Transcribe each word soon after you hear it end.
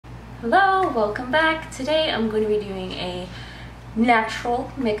Hello, welcome back. Today I'm going to be doing a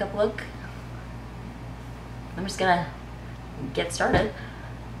natural makeup look. I'm just gonna get started.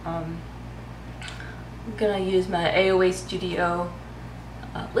 I'm gonna use my AOA Studio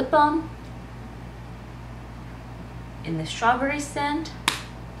lip balm in the strawberry scent.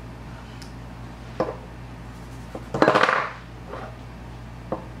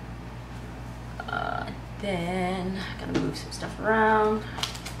 Then I'm gonna move some stuff around.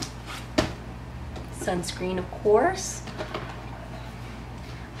 Sunscreen, of course.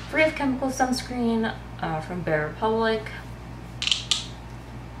 Free of chemical sunscreen from Bare Republic.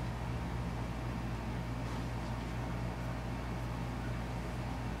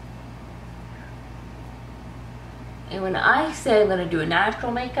 And when I say I'm gonna do a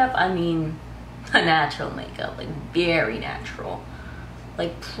natural makeup, I mean a natural makeup, like very natural.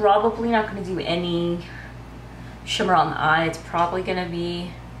 Like probably not gonna do any shimmer on the eye. It's probably gonna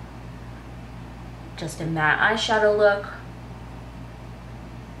be just a matte eyeshadow look,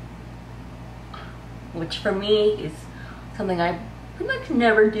 which for me is something I pretty much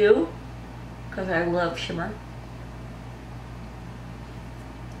never do because I love shimmer.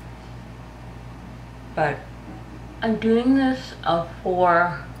 But I'm doing this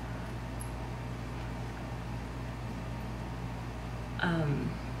for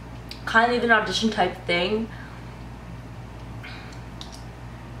kind of an audition type thing.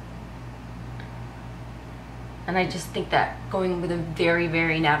 And I just think that going with a very,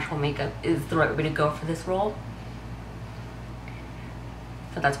 very natural makeup is the right way to go for this role.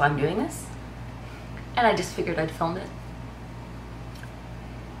 So that's why I'm doing this. And I just figured I'd film it.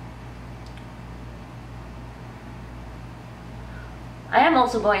 I am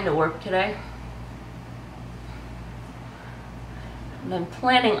also going to work today. And I'm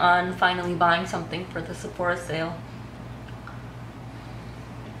planning on finally buying something for the Sephora sale.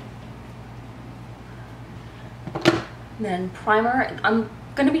 Then primer, I'm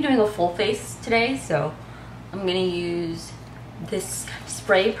going to be doing a full face today, so I'm going to use this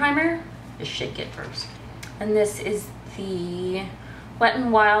spray primer. Just shake it first. And this is the Wet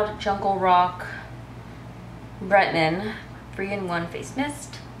n Wild Jungle Rock Bretman 3-in-1 Face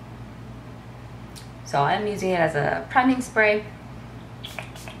Mist. So I'm using it as a priming spray.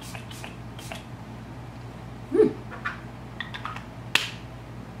 And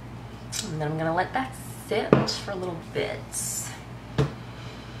then I'm going to let that sit for a little bit.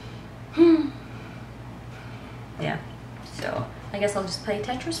 Yeah, so I guess I'll just play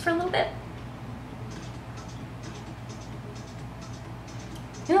Tetris for a little bit.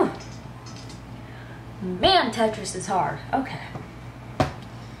 Yeah. Man, Tetris is hard. Okay.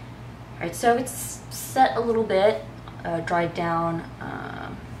 Alright, so it's set a little bit, dried down.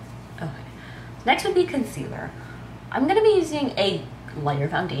 Okay. Next would be concealer. I'm going to be using a lighter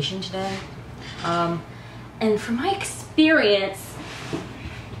foundation today. And from my experience,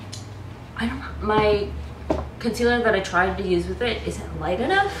 my concealer that I tried to use with it isn't light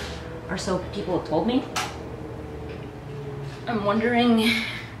enough, or so people have told me. I'm wondering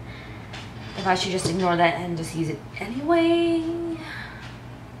if I should just ignore that and just use it anyway.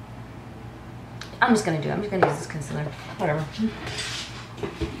 I'm just gonna use this concealer, whatever.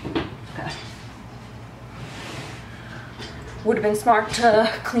 Okay. Would have been smart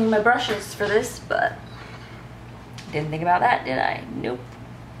to clean my brushes for this, but didn't think about that, did I? Nope.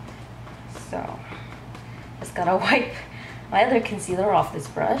 So, just gotta wipe my other concealer off this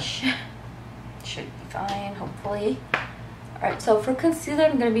brush. Should be fine, hopefully. Alright, so for concealer,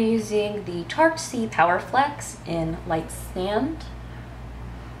 I'm gonna be using the Tarte C Power Flex in Light Sand.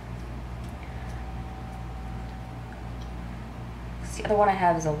 The other one I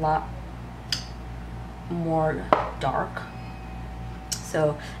have is a lot more dark.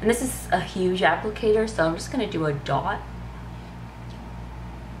 So, and this is a huge applicator, so I'm just gonna do a dot.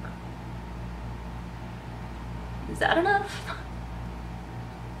 Is that enough?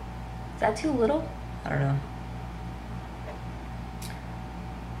 Is that too little? I don't know.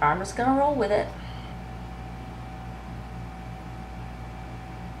 I'm just gonna roll with it.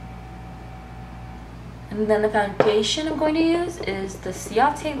 And then the foundation I'm going to use is the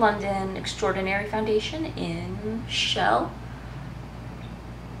Ciate London Extraordinary Foundation in Shell.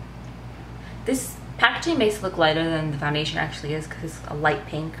 This packaging makes it look lighter than the foundation actually is because it's a light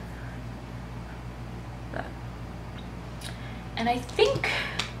pink. And I think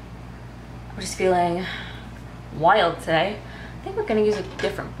I'm just feeling wild today. I think we're gonna use a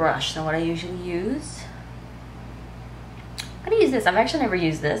different brush than what I usually use. I'm gonna use this. I've actually never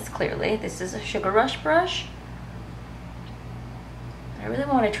used this, clearly. This is a Sugar Rush brush. I really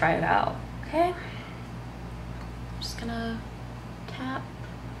want to try it out, okay? I'm just gonna tap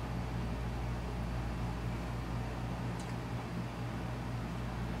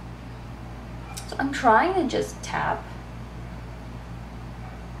So I'm trying to just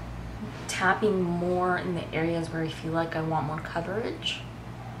tapping more in the areas where I feel like I want more coverage.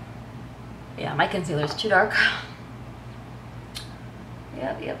 Yeah, my concealer is too dark.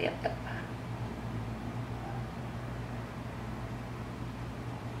 Yep.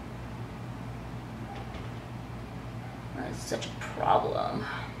 That's such a problem.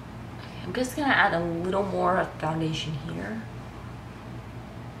 Okay, I'm just gonna add a little more of foundation here.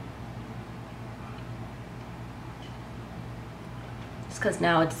 Just because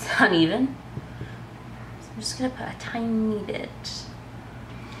now it's uneven. So I'm just gonna put a tiny bit.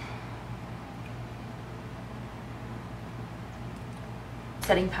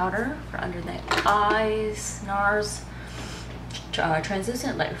 Setting powder for under the eyes, NARS,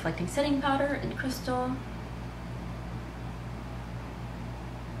 translucent light reflecting setting powder in crystal.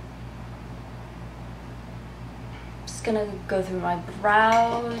 Just gonna go through my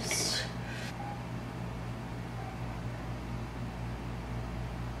brows.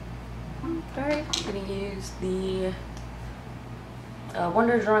 Alright, I'm gonna use the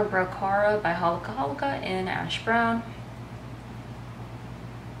Wonder Drawing Brow Cara by Holika Holika in Ash Brown.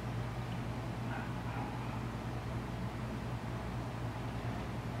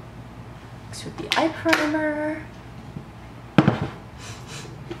 With the eye primer, I'm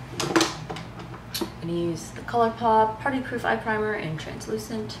gonna use the ColourPop Party Proof Eye Primer in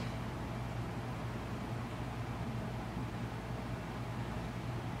translucent.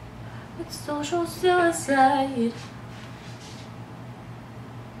 It's social suicide.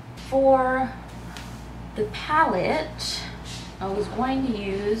 For the palette, I was going to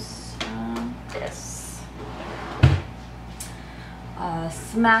use this.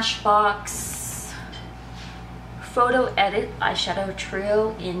 Smashbox Photo Edit Eyeshadow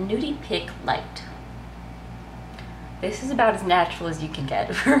Trio in Nudie Pick Light. This is about as natural as you can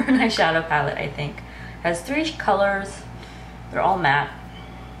get for an eyeshadow palette, I think. It has 3 colors. They're all matte.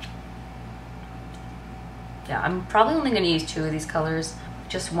 Yeah, I'm probably only going to use 2 of these colors.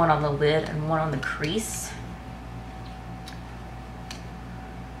 Just one on the lid and one on the crease.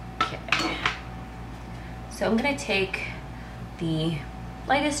 Okay. So I'm going to take the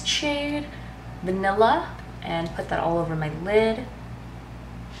lightest shade, Vanilla, and put that all over my lid.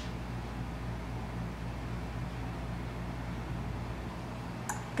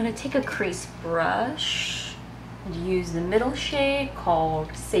 I'm gonna take a crease brush and use the middle shade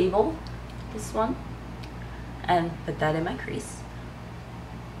called Sable, this one, and put that in my crease.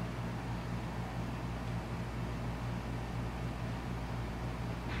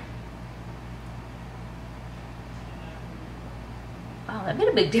 Wow, that made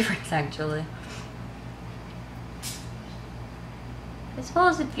a big difference actually. I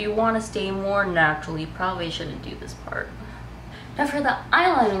suppose if you want to stay more natural, you probably shouldn't do this part. Now for the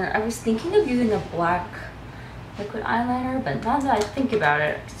eyeliner, I was thinking of using a black liquid eyeliner, but now that I think about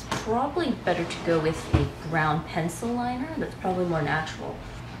it, it's probably better to go with a brown pencil liner. That's probably more natural.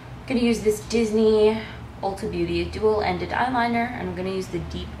 I'm gonna use this Disney Ulta Beauty dual-ended eyeliner, and I'm gonna use the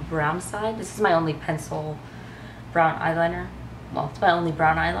deep brown side. This is my only pencil brown eyeliner. Well, it's my only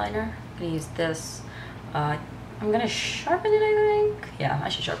brown eyeliner. I'm gonna use this. I'm gonna sharpen it, I think. Yeah, I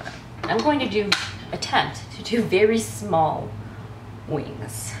should sharpen it. I'm going to attempt to do very small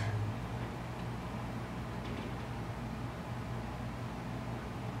wings.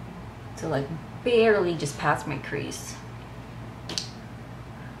 So like barely just past my crease.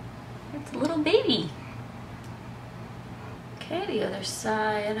 It's a little baby. Okay, the other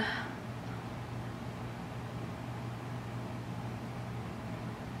side.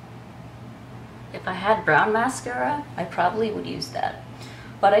 If I had brown mascara, I probably would use that,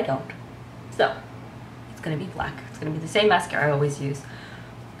 but I don't. So it's gonna be black. It's gonna be the same mascara I always use.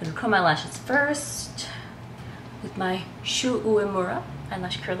 I'm gonna curl my lashes first with my Shu Uemura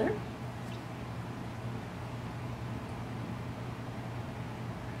eyelash curler.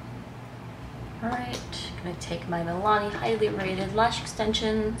 Alright, gonna take my Milani Highly Rated Lash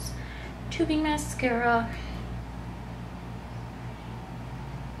Extensions tubing mascara.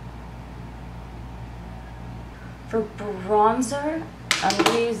 For bronzer, I'm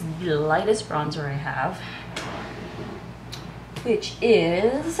going to use the lightest bronzer I have, which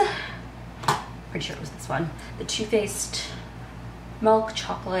is, pretty sure it was this one, the Too Faced Milk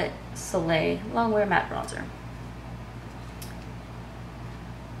Chocolate Soleil Longwear Matte Bronzer.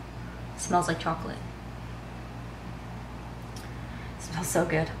 It smells like chocolate. It smells so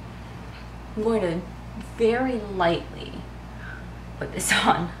good. I'm going to very lightly put this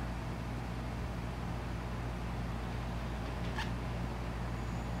on.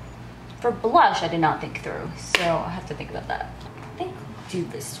 For blush, I did not think through, so I'll have to think about that. I think I'll do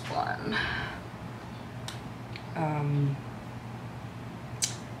this one.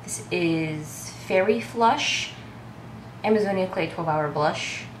 This is Fairy Flush Amazonia Clay 12-Hour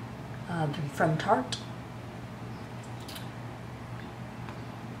Blush from Tarte.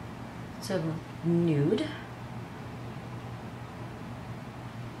 It's a nude.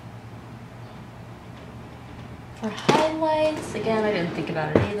 For highlights, again, I didn't think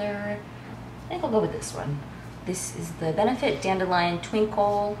about it either. I think I'll go with this one. This is the Benefit Dandelion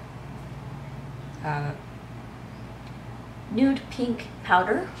Twinkle Nude Pink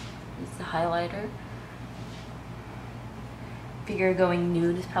Powder. It's the highlighter. Figure going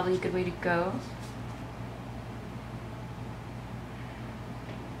nude is probably a good way to go.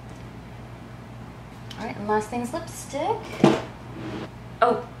 Alright, and last thing is lipstick.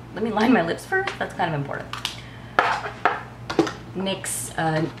 Oh, let me line my lips first. That's kind of important. NYX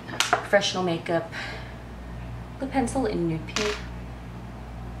Professional Makeup lip pencil in nude pink.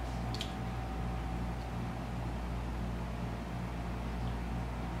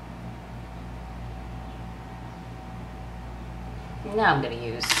 Now I'm going to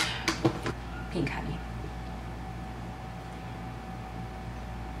use Pink Honey.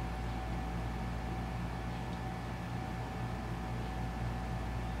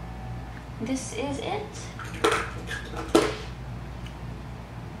 This is it.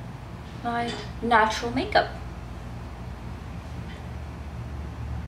 My natural makeup.